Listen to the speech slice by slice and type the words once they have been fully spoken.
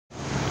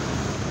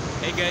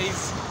Hey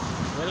guys,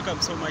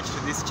 welcome so much to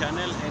this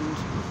channel, and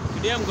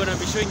today I'm gonna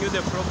be showing you the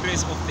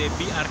progress of the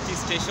BRT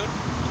station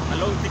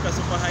along Thika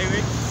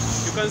Superhighway.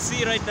 You can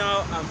see right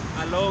now I'm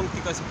along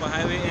Thika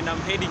Superhighway and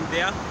I'm heading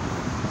there.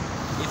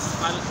 It's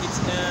at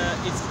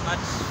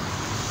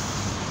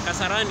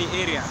Kasarani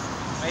area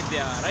right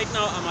there. Right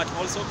now I'm at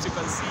Allsops, you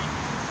can see,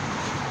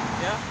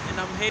 yeah, and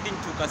I'm heading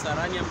to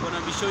Kasarani. I'm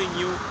gonna be showing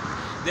you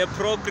the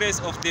progress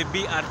of the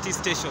BRT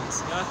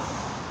stations. Yeah.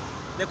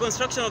 The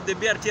construction of the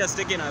BRT has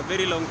taken a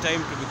very long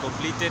time to be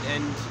completed,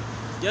 and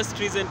just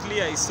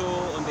recently I saw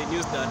on the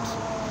news that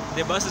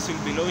the buses will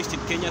be launched in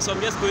Kenya. So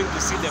I'm just going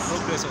to see the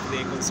progress of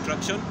the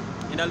construction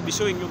and I'll be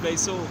showing you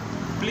guys. So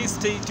please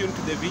stay tuned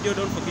to the video.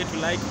 Don't forget to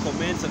like,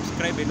 comment,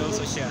 subscribe and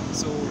also share.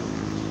 So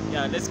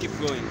yeah, let's keep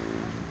going.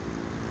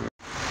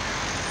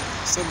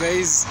 So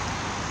guys,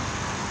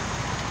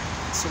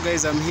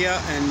 I'm here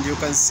and you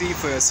can see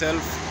for yourself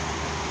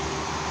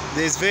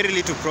there's very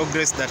little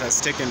progress that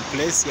has taken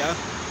place. Yeah,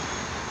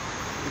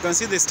 you can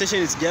see the station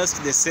is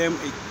just the same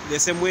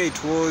way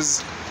it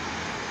was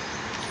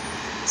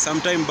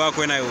sometime back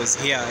when I was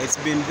here. It's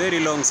been very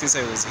long since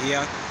I was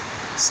here,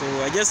 so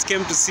I just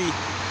came to see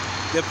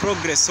the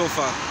progress so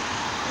far.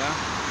 Yeah,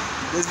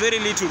 there's very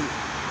little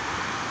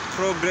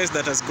progress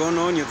that has gone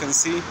on. You can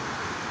see,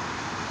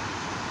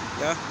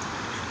 yeah,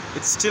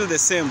 it's still the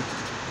same.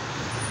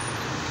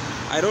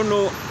 I don't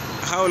know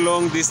how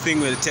long this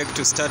thing will take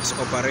to start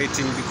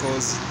operating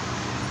because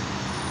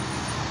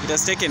it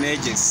has taken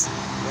ages.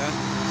 Yeah,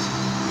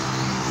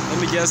 let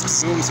me just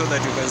zoom so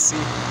that you can see.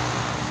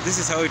 This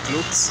is how it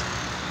looks.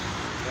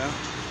 Yeah,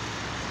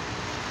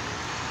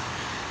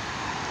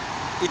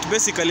 it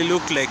basically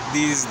looked like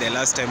this the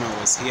last time I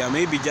was here.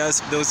 Maybe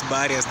just those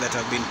barriers that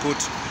have been put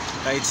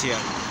right here.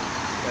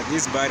 Yeah,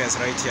 these barriers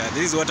right here,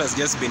 this is what has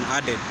just been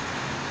added,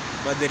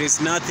 but there is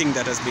nothing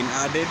that has been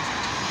added.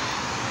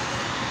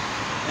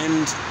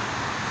 And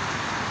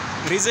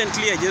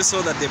recently I just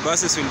saw that the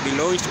buses will be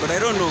launched, but I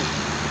don't know,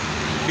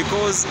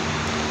 because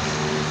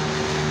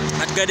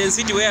at Garden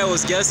City where I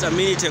was just a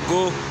minute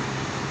ago,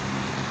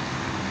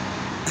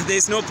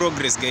 there's no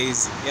progress,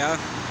 guys. Yeah,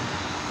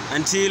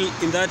 until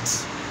in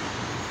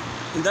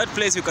that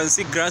place you can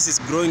see grass is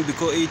growing,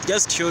 because it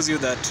just shows you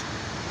that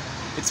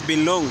it's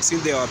been long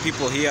since there were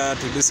people here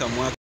to do some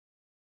work.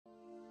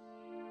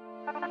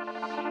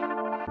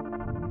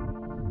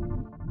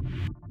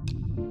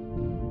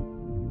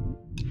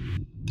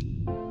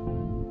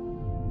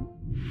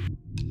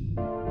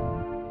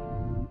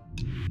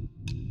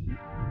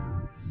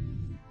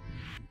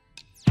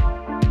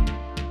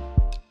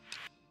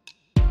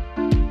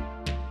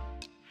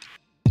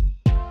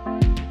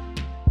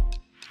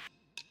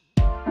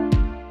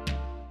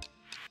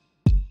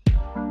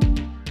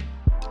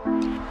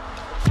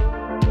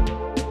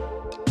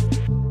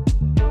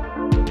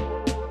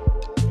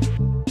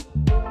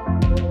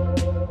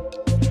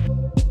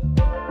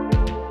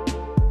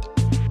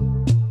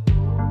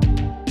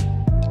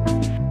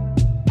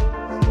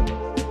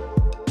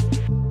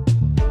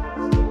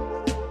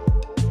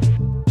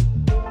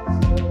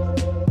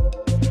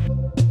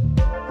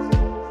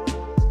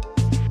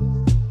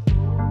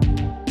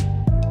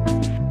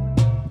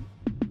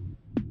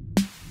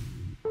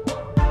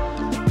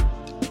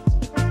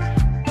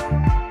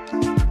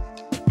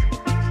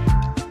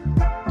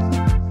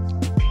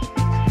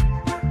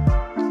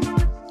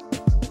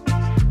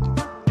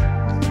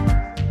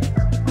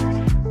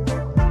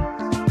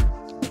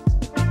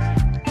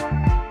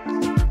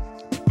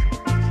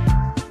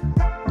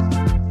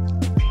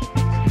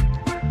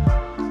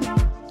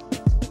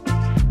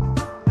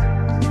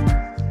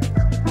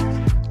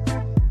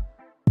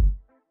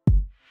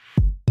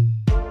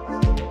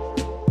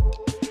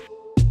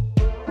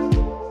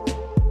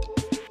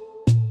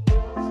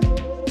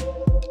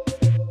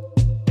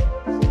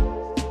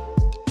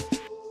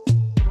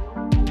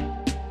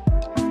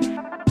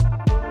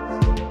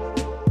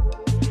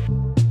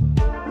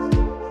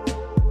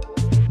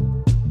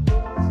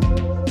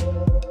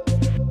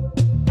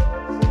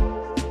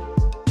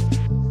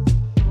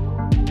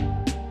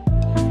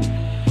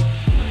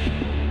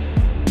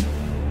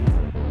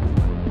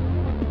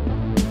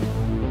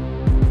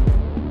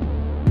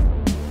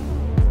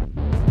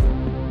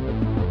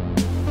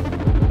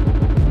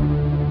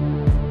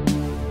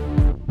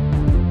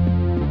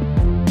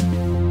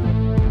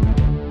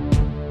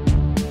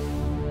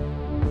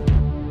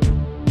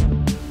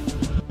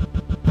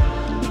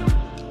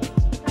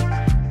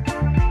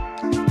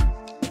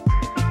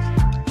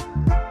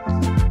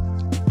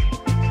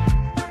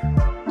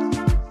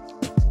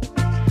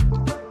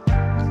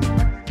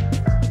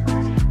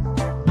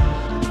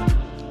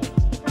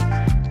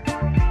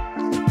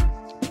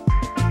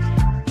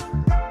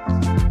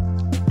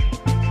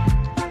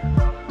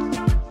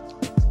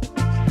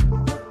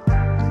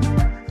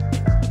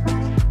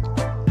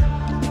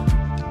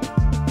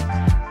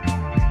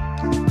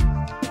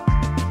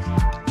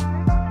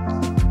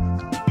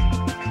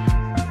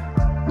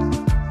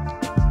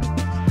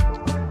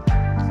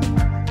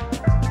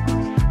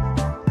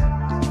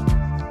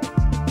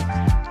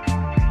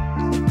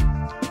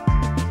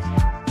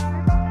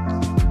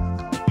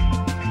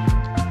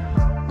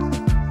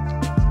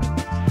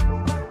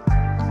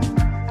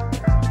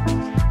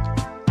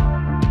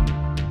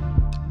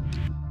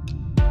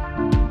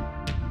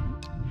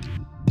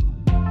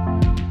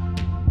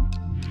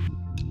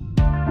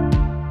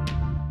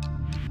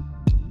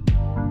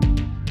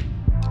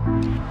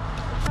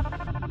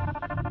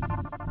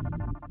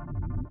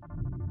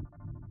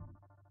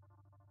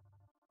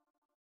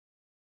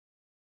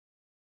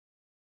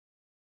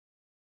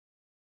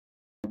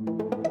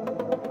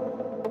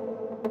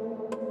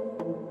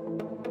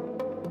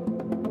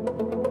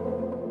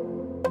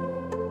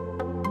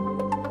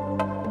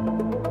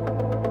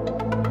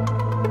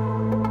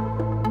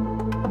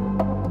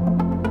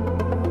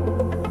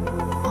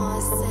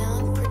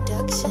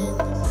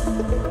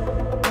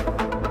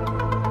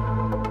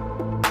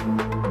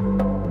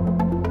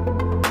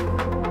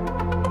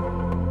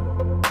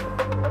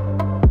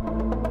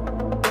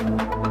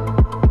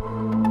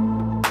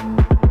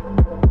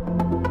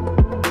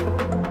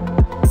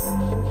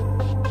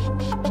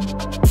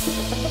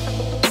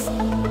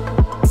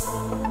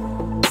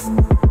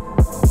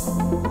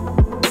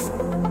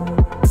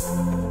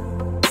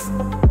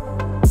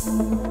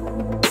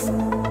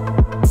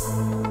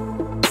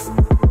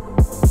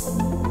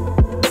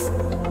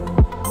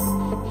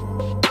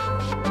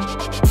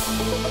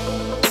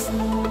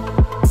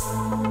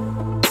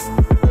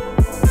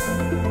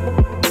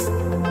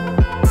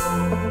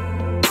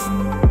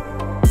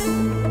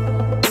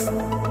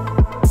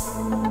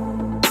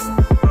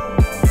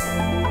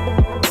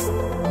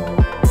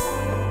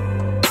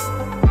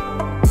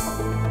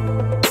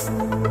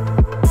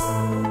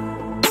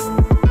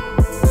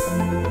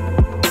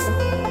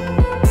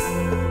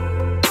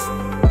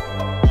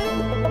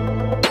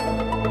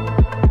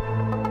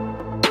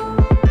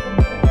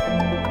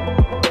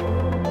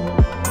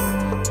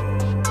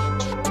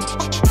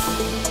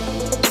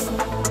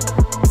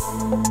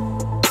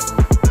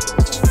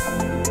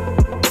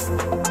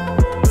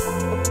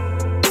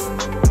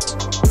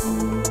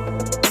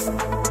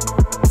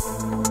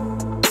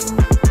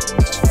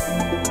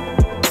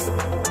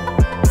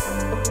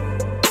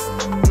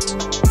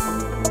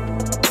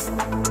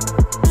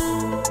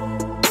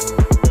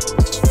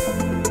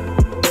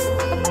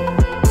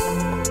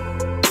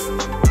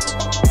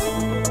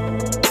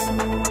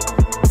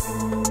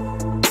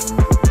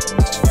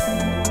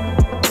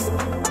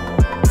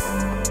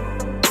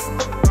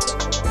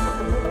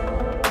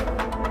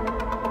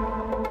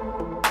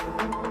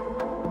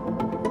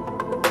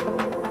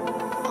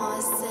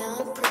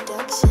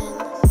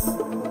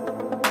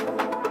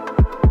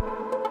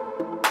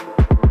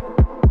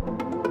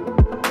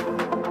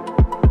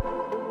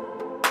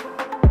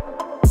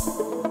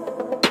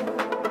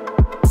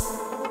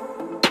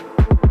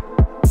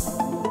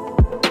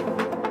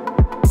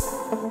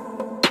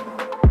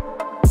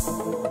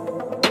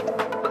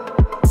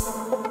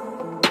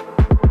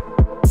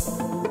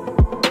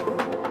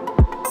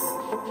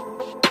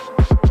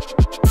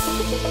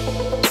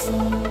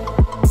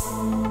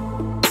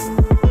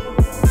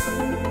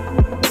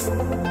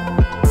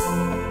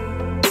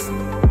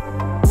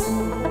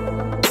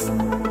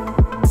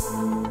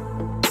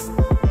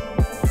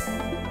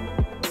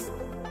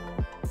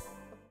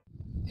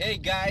 Hey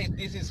guys,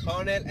 this is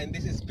Honel and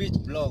this is Beach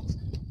Vlogs.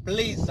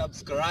 Please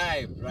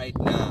subscribe right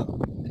now.